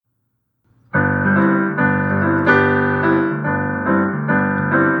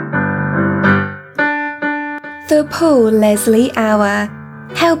The Paul Leslie Hour,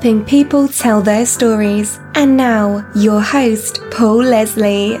 helping people tell their stories. And now, your host, Paul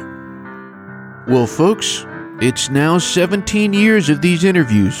Leslie. Well, folks, it's now 17 years of these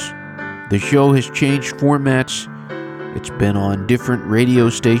interviews. The show has changed formats. It's been on different radio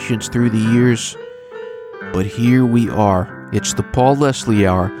stations through the years. But here we are. It's the Paul Leslie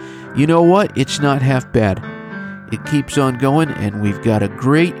Hour. You know what? It's not half bad. It keeps on going, and we've got a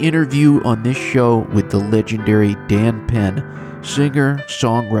great interview on this show with the legendary Dan Penn, singer,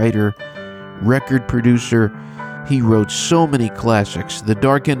 songwriter, record producer. He wrote so many classics: The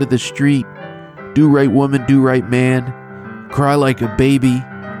Dark End of the Street, Do Right Woman, Do Right Man, Cry Like a Baby,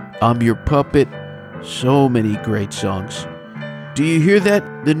 I'm Your Puppet. So many great songs. Do you hear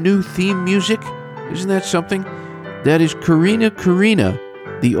that? The new theme music? Isn't that something? That is Karina Karina,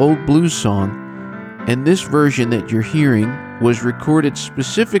 the old blues song. And this version that you're hearing was recorded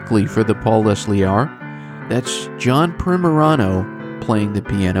specifically for the Paul Leslie Hour. That's John Primorano playing the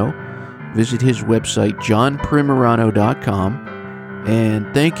piano. Visit his website, johnprimorano.com.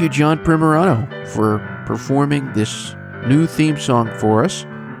 And thank you, John Primorano, for performing this new theme song for us.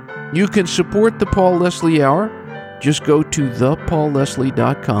 You can support the Paul Leslie Hour. Just go to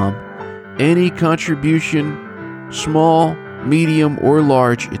thepaulleslie.com. Any contribution, small, medium, or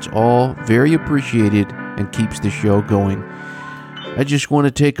large, it's all very appreciated and keeps the show going. I just want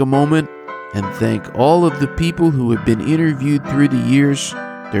to take a moment and thank all of the people who have been interviewed through the years.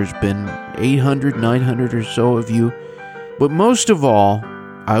 There's been 800, 900 or so of you. But most of all,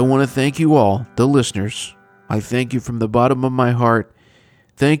 I want to thank you all, the listeners. I thank you from the bottom of my heart.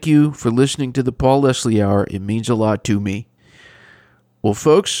 Thank you for listening to the Paul Leslie Hour. It means a lot to me. Well,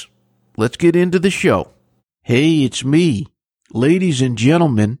 folks, let's get into the show. Hey, it's me. Ladies and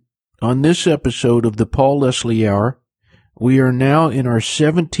gentlemen, on this episode of the Paul Leslie Hour, we are now in our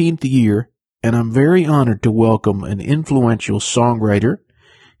 17th year, and I'm very honored to welcome an influential songwriter.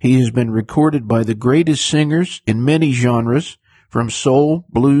 He has been recorded by the greatest singers in many genres, from soul,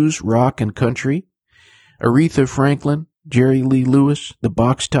 blues, rock, and country. Aretha Franklin, Jerry Lee Lewis, the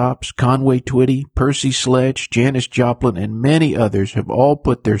Box Tops, Conway Twitty, Percy, Sledge, Janis, Joplin, and many others have all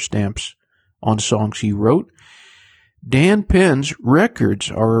put their stamps on songs he wrote. Dan Penn's records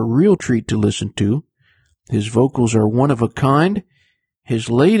are a real treat to listen to. His vocals are one of a kind.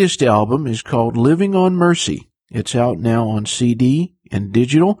 His latest album is called Living on Mercy. It's out now on CD and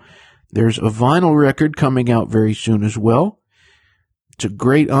digital. There's a vinyl record coming out very soon as well. It's a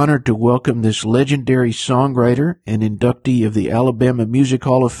great honor to welcome this legendary songwriter and inductee of the Alabama Music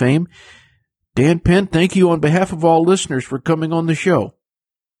Hall of Fame. Dan Penn, thank you on behalf of all listeners for coming on the show.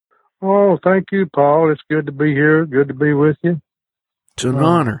 Oh, thank you, Paul. It's good to be here. Good to be with you. It's an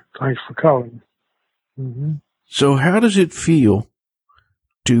honor. Thanks for calling. Mm-hmm. So how does it feel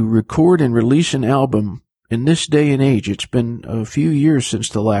to record and release an album in this day and age? It's been a few years since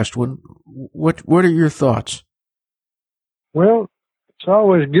the last one. What are your thoughts? Well, it's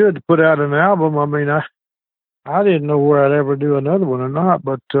always good to put out an album. I mean, I didn't know where I'd ever do another one or not,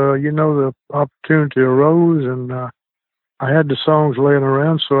 but, the opportunity arose, and I had the songs laying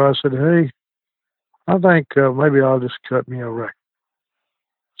around, so I said, hey, I think maybe I'll just cut me a record.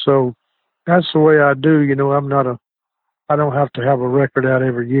 So that's the way I do. I don't have to have a record out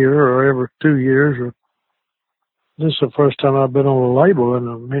every year or every 2 years. This is the first time I've been on a label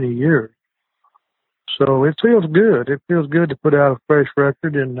in many years. So it feels good. It feels good to put out a fresh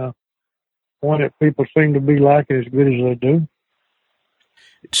record, and one that people seem to be liking as good as they do.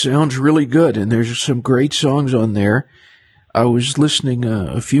 It sounds really good, and there's some great songs on there. I was listening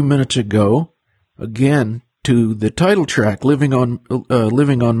a few minutes ago, again, to the title track, Living on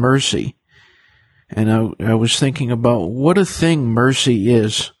Mercy. And I was thinking about what a thing mercy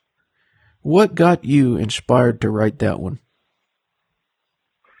is. What got you inspired to write that one?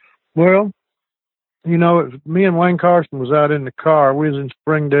 Well, me and Wayne Carson was out in the car. We was in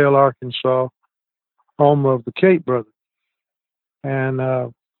Springdale, Arkansas, home of the Cape brothers. And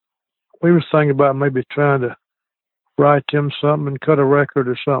we was thinking about maybe trying to write them something and cut a record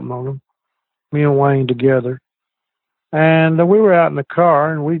or something on them, me and Wayne together. And we were out in the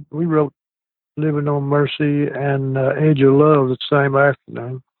car, and we wrote Living on Mercy and Edge of Love the same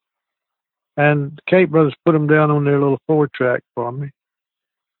afternoon. And the Cape brothers put them down on their little 4-track for me.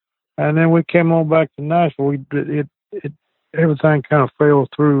 And then we came on back to Nashville. Everything kind of fell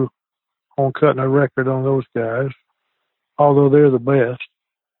through on cutting a record on those guys, although they're the best.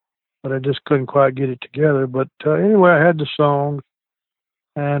 But I just couldn't quite get it together. But anyway, I had the songs,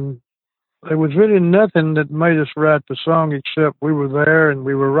 and there was really nothing that made us write the song except we were there and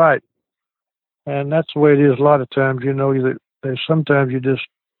we were writing. And that's the way it is a lot of times. There's sometimes you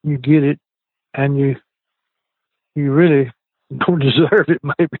get it and you you really don't deserve it.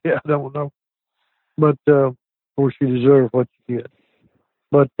 Maybe, I don't know, but of course you deserve what you get.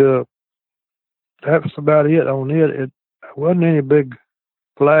 But that's about it on it. It wasn't any big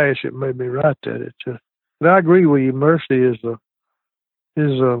flash that made me write that. It's just, but I agree with you. Mercy is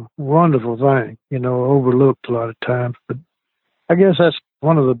a wonderful thing, overlooked a lot of times. But I guess that's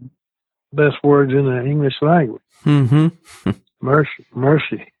one of the best words in the English language. Mm-hmm. Mercy.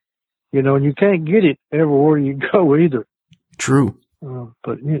 And you can't get it everywhere you go either. True.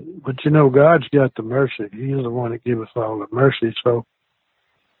 But God's got the mercy. He's the one that gives us all the mercy. So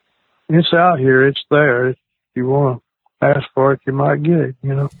it's out here. It's there. If you want to ask for it, you might get it.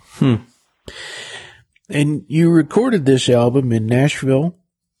 And you recorded this album in Nashville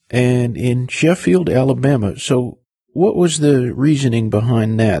and in Sheffield, Alabama. So what was the reasoning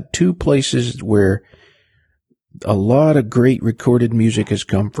behind that? Two places where a lot of great recorded music has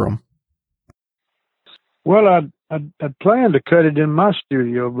come from. Well, I'd planned to cut it in my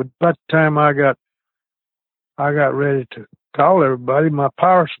studio, but by the time I got ready to call everybody, my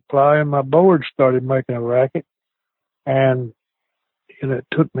power supply and my board started making a racket, and it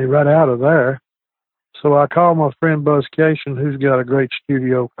took me right out of there. So I called my friend Buzz Cation, who's got a great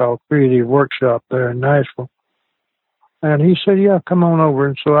studio called Creative Workshop there in Nashville. And he said, yeah, come on over.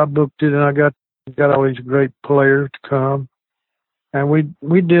 And so I booked it, and I got all these great players to come. And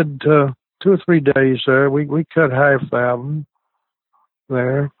we did 2 or 3 days there. We cut half the album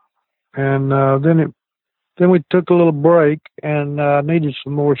there. And then we took a little break, and I needed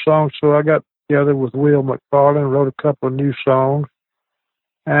some more songs. So I got together with Will McFarlane, wrote a couple of new songs.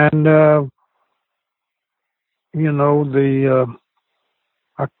 And I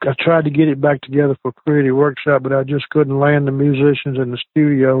tried to get it back together for Creative Workshop, but I just couldn't land the musicians in the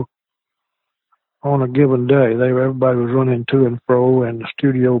studio on a given day. Everybody was running to and fro, and the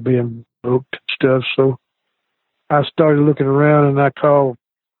studio being booked and stuff. So I started looking around, and I called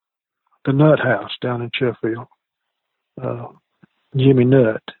the Nut House down in Sheffield, Jimmy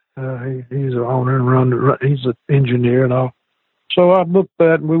Nutt. He's the owner and he's an engineer and all. So I booked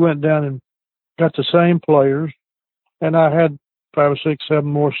that, and we went down and got the same players, and I had 5 or 6, 7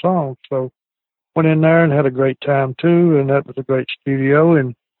 more songs. So went in there and had a great time too, and that was a great studio.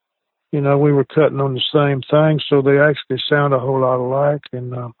 And we were cutting on the same thing, so they actually sound a whole lot alike,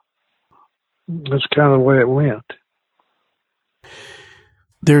 and that's kind of the way it went.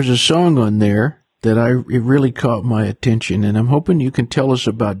 There's a song on there that it really caught my attention, and I'm hoping you can tell us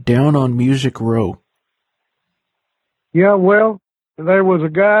about Down on Music Row. Yeah, well, there was a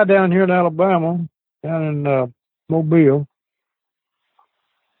guy down here in Alabama, down in Mobile.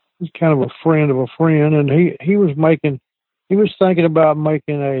 He's kind of a friend of a friend, and he was thinking about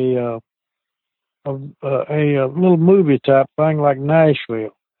making a little movie type thing like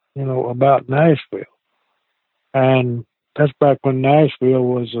Nashville, about Nashville. And that's back when Nashville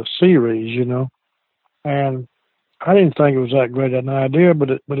was a series, and I didn't think it was that great an idea,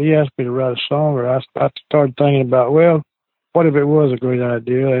 but he asked me to write a song, or I started thinking about, well, what if it was a great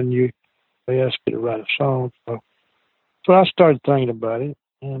idea and they asked me to write a song? So I started thinking about it,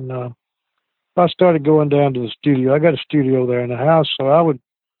 and I started going down to the studio. I got a studio there in the house, so I would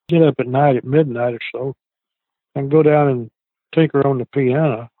get up at night at midnight or so and go down and tinker on the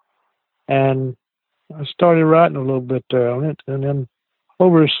piano. And I started writing a little bit there on it, and then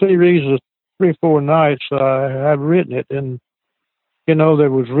over a series of 3 or 4 nights, I had written it, and there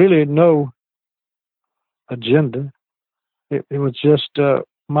was really no agenda. It was just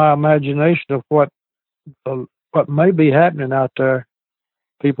my imagination of what may be happening out there.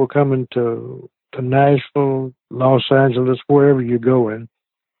 People coming to Nashville, Los Angeles, wherever you're going.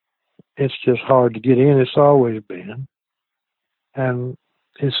 It's just hard to get in. It's always been, and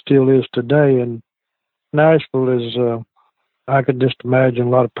it still is today. And Nashville is, I could just imagine a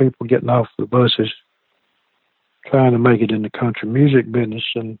lot of people getting off the buses trying to make it in the country music business,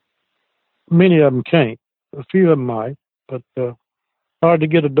 and many of them can't. A few of them might, but hard to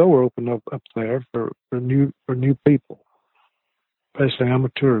get a door open up there for new people, especially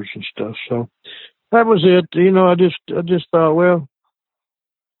amateurs and stuff. So that was it. I just thought, well,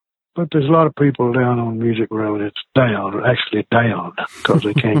 but there's a lot of people down on Music Row that's actually down, because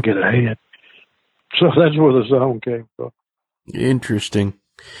they can't get ahead. So that's where the song came from. Interesting.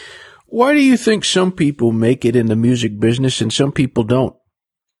 Why do you think some people make it in the music business and some people don't?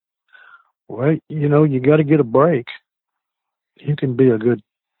 Well, you got to get a break. You can be a good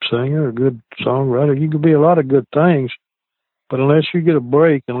singer, a good songwriter. You can be a lot of good things, but unless you get a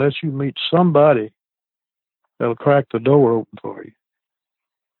break, unless you meet somebody that'll crack the door open for you,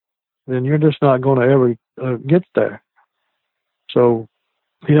 then you're just not going to ever get there. So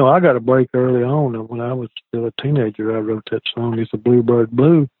I got a break early on. When I was still a teenager, I wrote that song. It's a Bluebird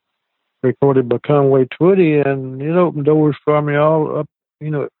Blue, recorded by Conway Twitty, and it opened doors for me all up,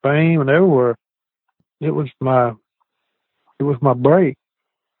 at Fame and everywhere. It was my break,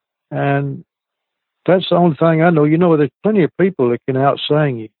 and that's the only thing I know. There's plenty of people that can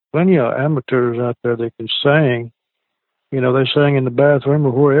out-sing you. Plenty of amateurs out there that can sing. They sing in the bathroom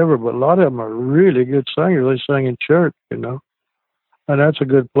or wherever, but a lot of them are really good singers. They sing in church, and that's a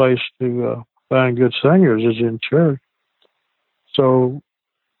good place to find good singers is in church. So,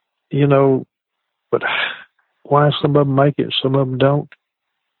 but why some of them make it, some of them don't?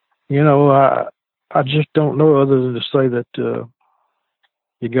 I just don't know other than to say that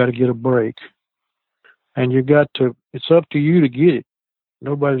you got to get a break. And it's up to you to get it.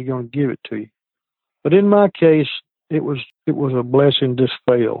 Nobody's going to give it to you. But in my case, it was a blessing to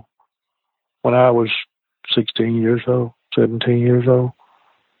fail when I was 16 years old, 17 years old.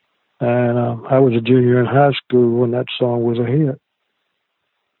 And I was a junior in high school when that song was a hit.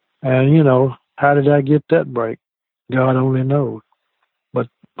 And, how did I get that break? God only knows. But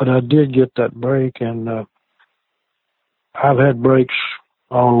I did get that break, and I've had breaks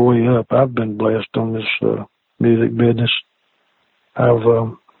all the way up. I've been blessed on this music business. I've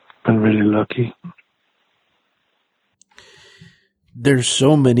been really lucky. There's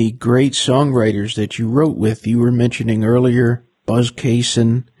so many great songwriters that you wrote with. You were mentioning earlier Buzz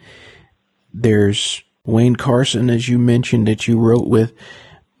Cason. There's Wayne Carson, as you mentioned, that you wrote with.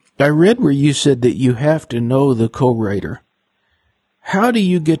 I read where you said that you have to know the co-writer. How do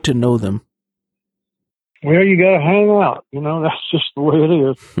you get to know them? Well, you got to hang out. That's just the way it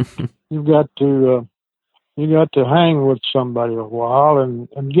is. You've got to hang with somebody a while and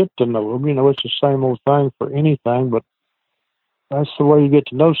get to know them. It's the same old thing for anything, but that's the way you get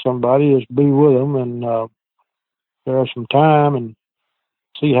to know somebody is be with them and have some time and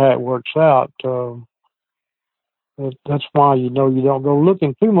see how it works out. That's why you don't go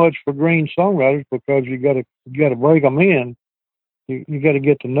looking too much for green songwriters, because you got to break them in. You got to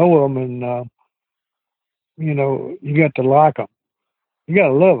get to know them, and you got to like them. You got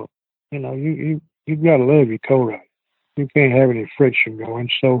to love them. You've got to love your co-writer. You can't have any friction going.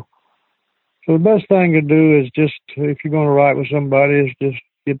 So the best thing to do is just, if you're going to write with somebody, is just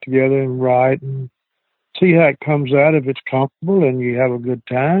get together and write and see how it comes out. If it's comfortable and you have a good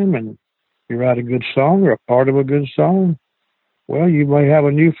time and you write a good song or a part of a good song, well, you may have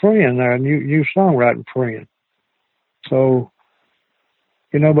a new friend there, a new songwriting friend. So,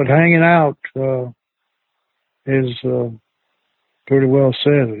 but hanging out is pretty well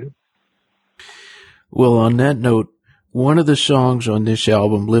said. Well, on that note, one of the songs on this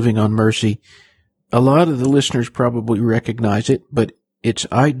album, Living on Mercy, a lot of the listeners probably recognize it, but it's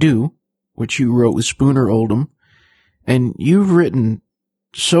I Do, which you wrote with Spooner Oldham. And you've written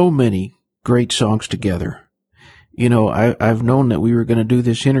so many great songs together. I've known that we were going to do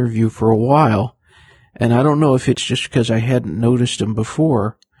this interview for a while, and I don't know if it's just because I hadn't noticed them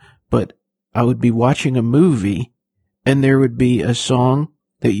before, but I would be watching a movie, and there would be a song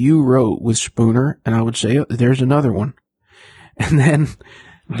that you wrote with Spooner, and I would say, oh, there's another one. And then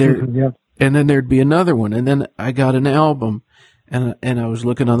and then there'd be another one. And then I got an album, and I was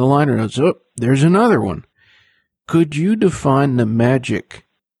looking on the liner, and I was, oh, there's another one. Could you define the magic?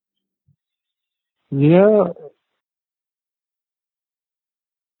 Yeah.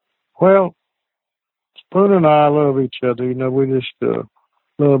 Well, Spooner and I love each other. We just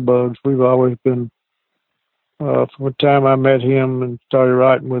love bugs. We've always been, from the time I met him and started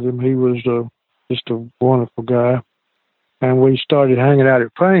writing with him, he was just a wonderful guy. And we started hanging out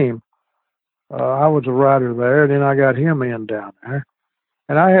at Fame. I was a writer there, and then I got him in down there.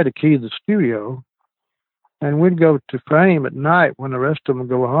 And I had a key to the studio. And we'd go to Fame at night when the rest of them would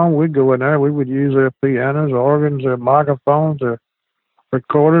go home. We'd go in there. We would use their pianos, organs, their microphones, their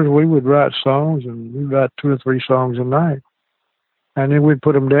recorders. We would write songs, and we'd write 2 or 3 songs a night. And then we'd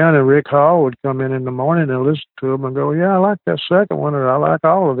put them down, and Rick Hall would come in the morning and listen to them and go, yeah, I like that second one, or I like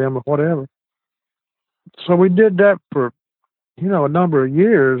all of them, or whatever. So we did that for, a number of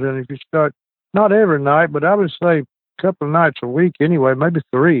years. And if you start, not every night, but I would say a couple of nights a week anyway, maybe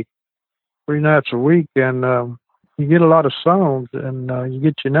 3 nights a week. And you get a lot of songs, and you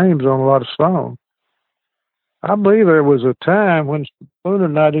get your names on a lot of songs. I believe there was a time when Spooner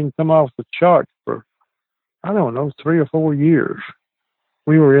and I didn't come off the charts for, 3 or 4 years.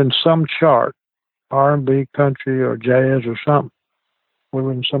 We were in some chart, R&B, country, or jazz or something. We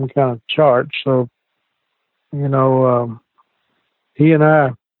were in some kind of chart. So, he and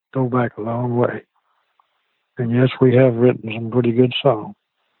I go back a long way. And yes, we have written some pretty good songs.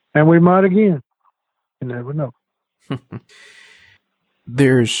 And we might again. You never know.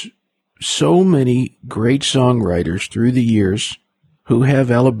 there's so many great songwriters through the years who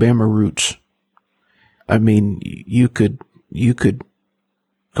have Alabama roots. I mean, you could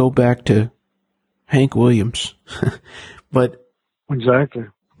go back to Hank Williams, but Exactly.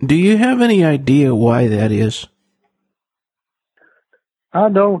 do you have any idea why that is? I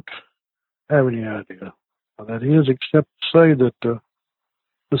don't have any idea what that is, except to say that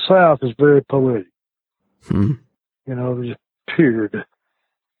the South is very poetic. Hmm. You know, just period.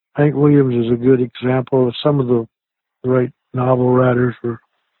 Hank Williams is a good example of some of the great novel writers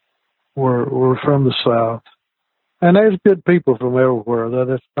were from the South. And there's good people from everywhere.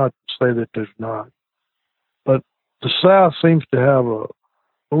 That's not to say that there's not. But the South seems to have a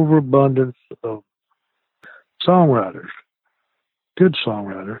overabundance of songwriters, good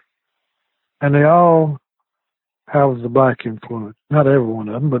songwriters, and they all have the black influence. Not every one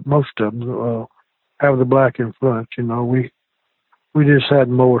of them, but most of them have the black influence. You know, we just had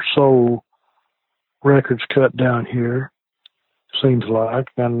more soul records cut down here, seems like,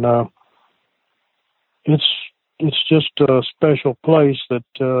 and it's just a special place that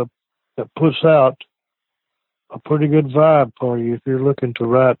puts out a pretty good vibe for you if you're looking to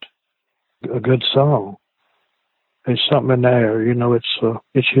write a good song. There's something in there, you know.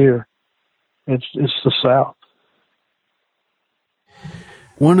 It's here. It's the South.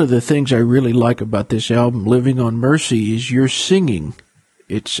 One of the things I really like about this album, Living on Mercy, is your singing.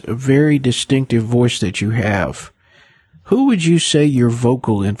 It's a very distinctive voice that you have. Who would you say your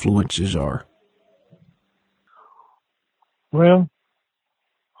vocal influences are? Well,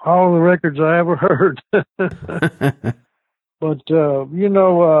 all the records I ever heard. But, you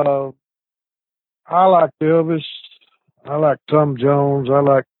know, I like Elvis. I like Tom Jones. I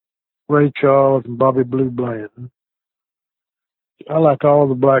like Ray Charles and Bobby Blue Bland. I like all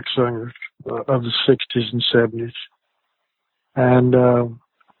the black singers of the 60s and 70s. And,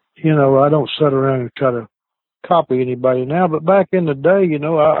 you know, I don't sit around and try to copy anybody now, but back in the day, you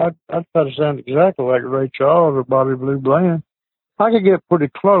know, I try to sound exactly like Ray Charles or Bobby Blue Bland. I could get pretty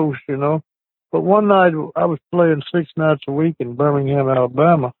close, you know. But one night I was playing 6 nights a week in Birmingham,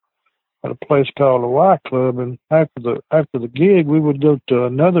 Alabama, at a place called the Y Club, and after the gig, we would go to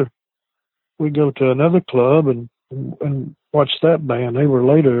another club and watch that band. They were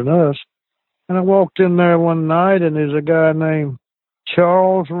later than us. And I walked in there one night, and there's a guy named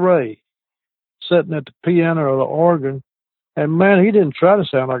Charles Ray sitting at the piano or the organ. And man, he didn't try to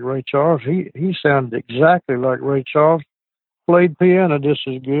sound like Ray Charles. He sounded exactly like Ray Charles. Played piano just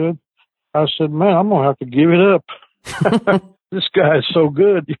as good. I said, man, I'm gonna have to give it up. This guy is so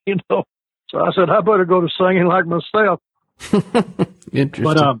good, you know. So I said, I better go to singing like myself. Interesting.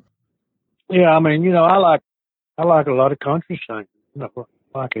 But yeah, I mean, you know, I like a lot of country singers. You know,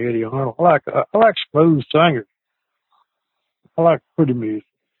 I like Eddie Arnold. I like smooth singers. I like pretty music.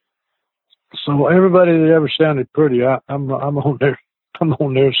 So everybody that ever sounded pretty, I'm on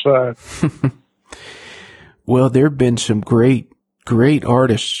their side. Well, there have been some great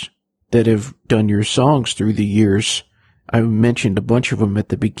artists that have done your songs through the years. I mentioned a bunch of them at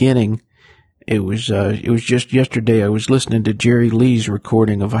the beginning. It was just yesterday I was listening to Jerry Lee's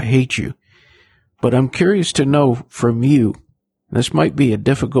recording of I Hate You. But I'm curious to know from you, this might be a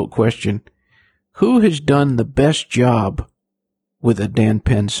difficult question, who has done the best job with a Dan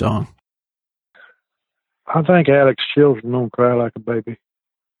Penn song? I think Alex Chilton on Cry Like a Baby.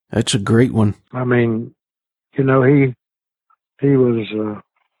 That's a great one. I mean, you know, he was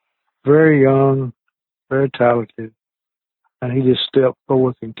very young, very talented, and he just stepped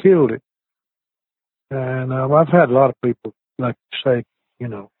forth and killed it. And I've had a lot of people, like you say, you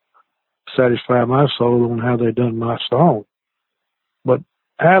know, satisfy my soul on how they done my song. But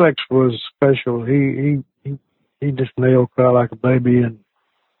Alex was special. He just nailed Cry Like a Baby, and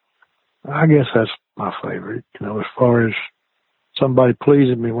I guess that's my favorite, you know, as far as somebody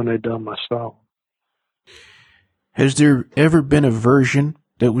pleasing me when they done my song. Has there ever been a version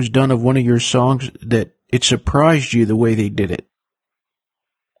that was done of one of your songs that it surprised you the way they did it?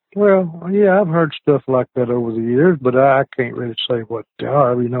 Well, yeah, I've heard stuff like that over the years, but I can't really say what they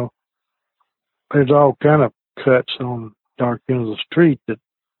are. You know, there's all kind of cuts on Dark End of the Street that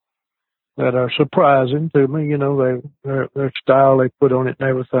are surprising to me. You know, their style they put on it and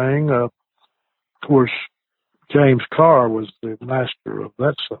everything. Of course, James Carr was the master of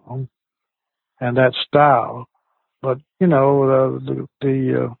that song and that style. But you know,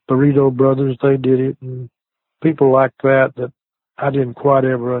 the Burrito Brothers, they did it, and people like that I didn't quite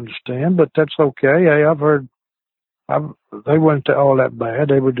ever understand. But that's okay. Hey, I've heard. They weren't all that bad.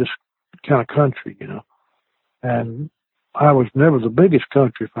 They were just kind of country, you know. And I was never the biggest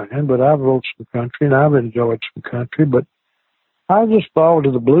country fan, but I wrote some country and I've enjoyed some country. But I just fall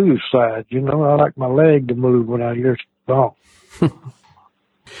to the blues side. You know, I like my leg to move when I hear song.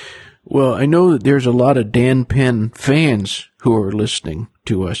 Well, I know that there's a lot of Dan Penn fans who are listening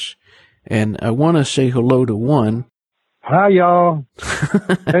to us, and I want to say hello to one. Hi, y'all.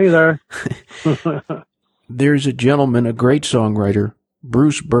 Hey there. There's a gentleman, a great songwriter,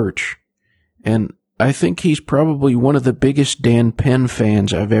 Bruce Birch, and I think he's probably one of the biggest Dan Penn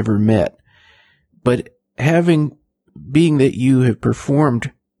fans I've ever met. But being that you have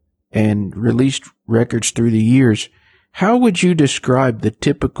performed and released records through the years, how would you describe the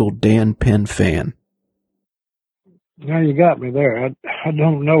typical Dan Penn fan? Now you got me there. I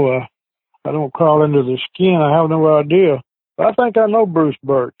don't know. I don't crawl into the skin. I have no idea. But I think I know Bruce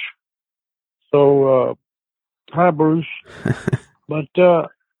Birch. So, hi, Bruce. But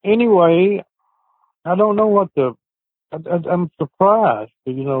anyway, I don't know what I'm surprised,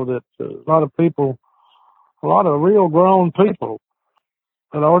 you know, that a lot of real grown people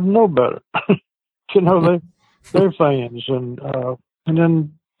that ought to know better. You know, they're fans. And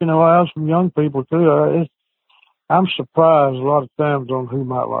then, you know, I have some young people too. I'm surprised a lot of times on who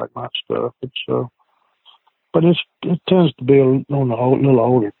might like my stuff. But it tends to be on the little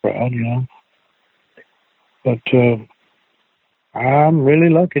older crowd, you know. But I'm really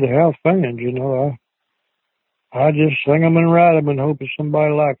lucky to have fans, you know. I just sing them and write them and hope that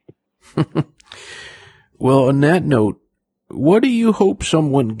somebody likes them. Well, on that note, what do you hope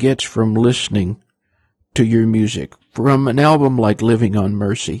someone gets from listening to your music, from an album like Living on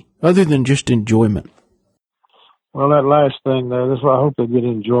Mercy, other than just enjoyment? Well, that last thing there, that's why I hope they get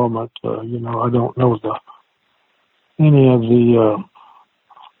enjoyment. You know, I don't know any of the,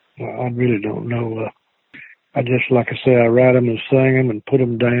 I really don't know. I just, like I say, I write them and sing them and put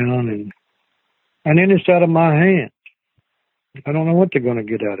them down, and then it's out of my hands. I don't know what they're going to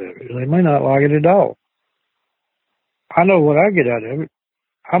get out of it. They may not like it at all. I know what I get out of it.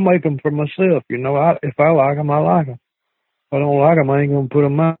 I make them for myself, you know. If I like them, I like them. If I don't like them, I ain't going to put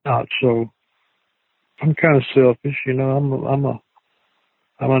them out. So I'm kind of selfish, you know.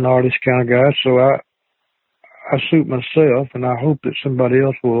 I'm an artist kind of guy, so I suit myself, and I hope that somebody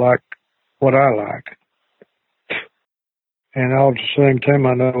else will like what I like. And all at the same time,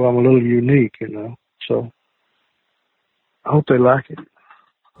 I know I'm a little unique, you know. So I hope they like it.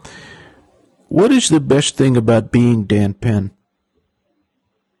 What is the best thing about being Dan Penn?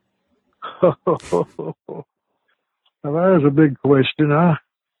 Now, that is a big question. I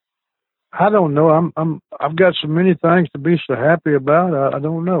don't know. I've got so many things to be so happy about. I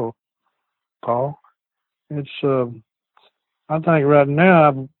don't know, Paul. It's I think right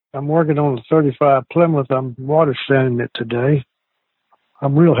now I'm working on the 35 Plymouth. I'm water sanding it today.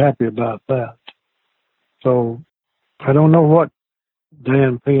 I'm real happy about that. So I don't know what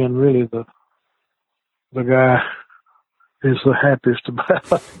Dan Penn, really the guy, is the happiest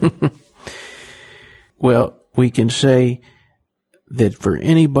about. Well, we can say that for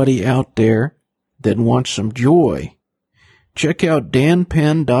anybody out there that wants some joy, check out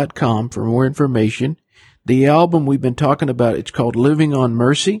danpenn.com for more information. The album we've been talking about, it's called Living on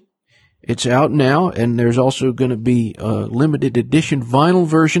Mercy. It's out now, and there's also going to be a limited edition vinyl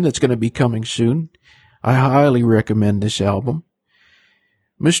version that's going to be coming soon. I highly recommend this album.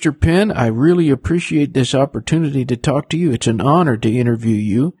 Mr. Penn, I really appreciate this opportunity to talk to you. It's an honor to interview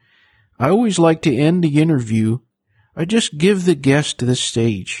you. I always like to end the interview. I just give the guest the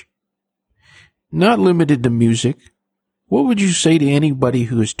stage. Not limited to music. What would you say to anybody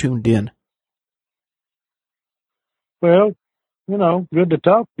who is tuned in? Well, you know, good to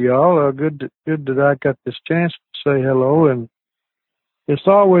talk to y'all. Good that I got this chance to say hello. And it's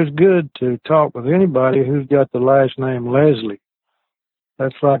always good to talk with anybody who's got the last name Leslie.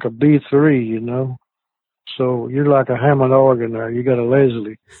 That's like a B3, you know. So you're like a Hammond organ there. You got a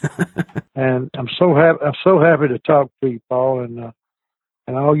Leslie. And I'm so happy to talk to you, Paul, and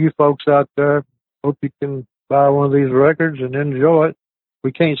all you folks out there. Hope you can buy one of these records and enjoy it.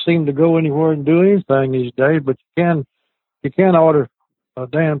 We can't seem to go anywhere and do anything these days, but you can order a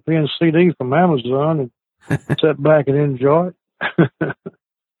Dan Penn CD from Amazon and sit back and enjoy it.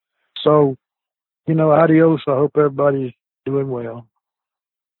 So, you know, adios. I hope everybody's doing well.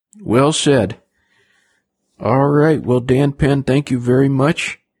 Well said. All right. Well, Dan Penn, thank you very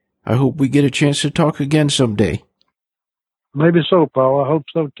much. I hope we get a chance to talk again someday. Maybe so, Paul. I hope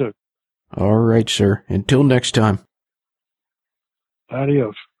so, too. All right, sir. Until next time.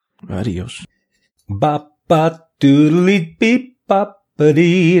 Adios. Adios. Bop doodly beep bop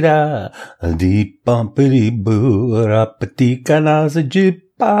dee da dee bumpity boo rapati kanaza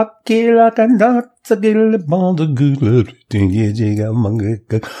jip bop kila kanat sa gil bond good jiga manga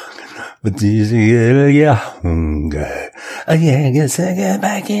but this is your hunger. I get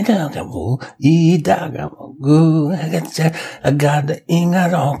back in I got the inga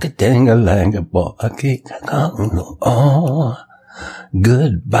rock tinga lang boy.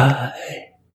 Goodbye.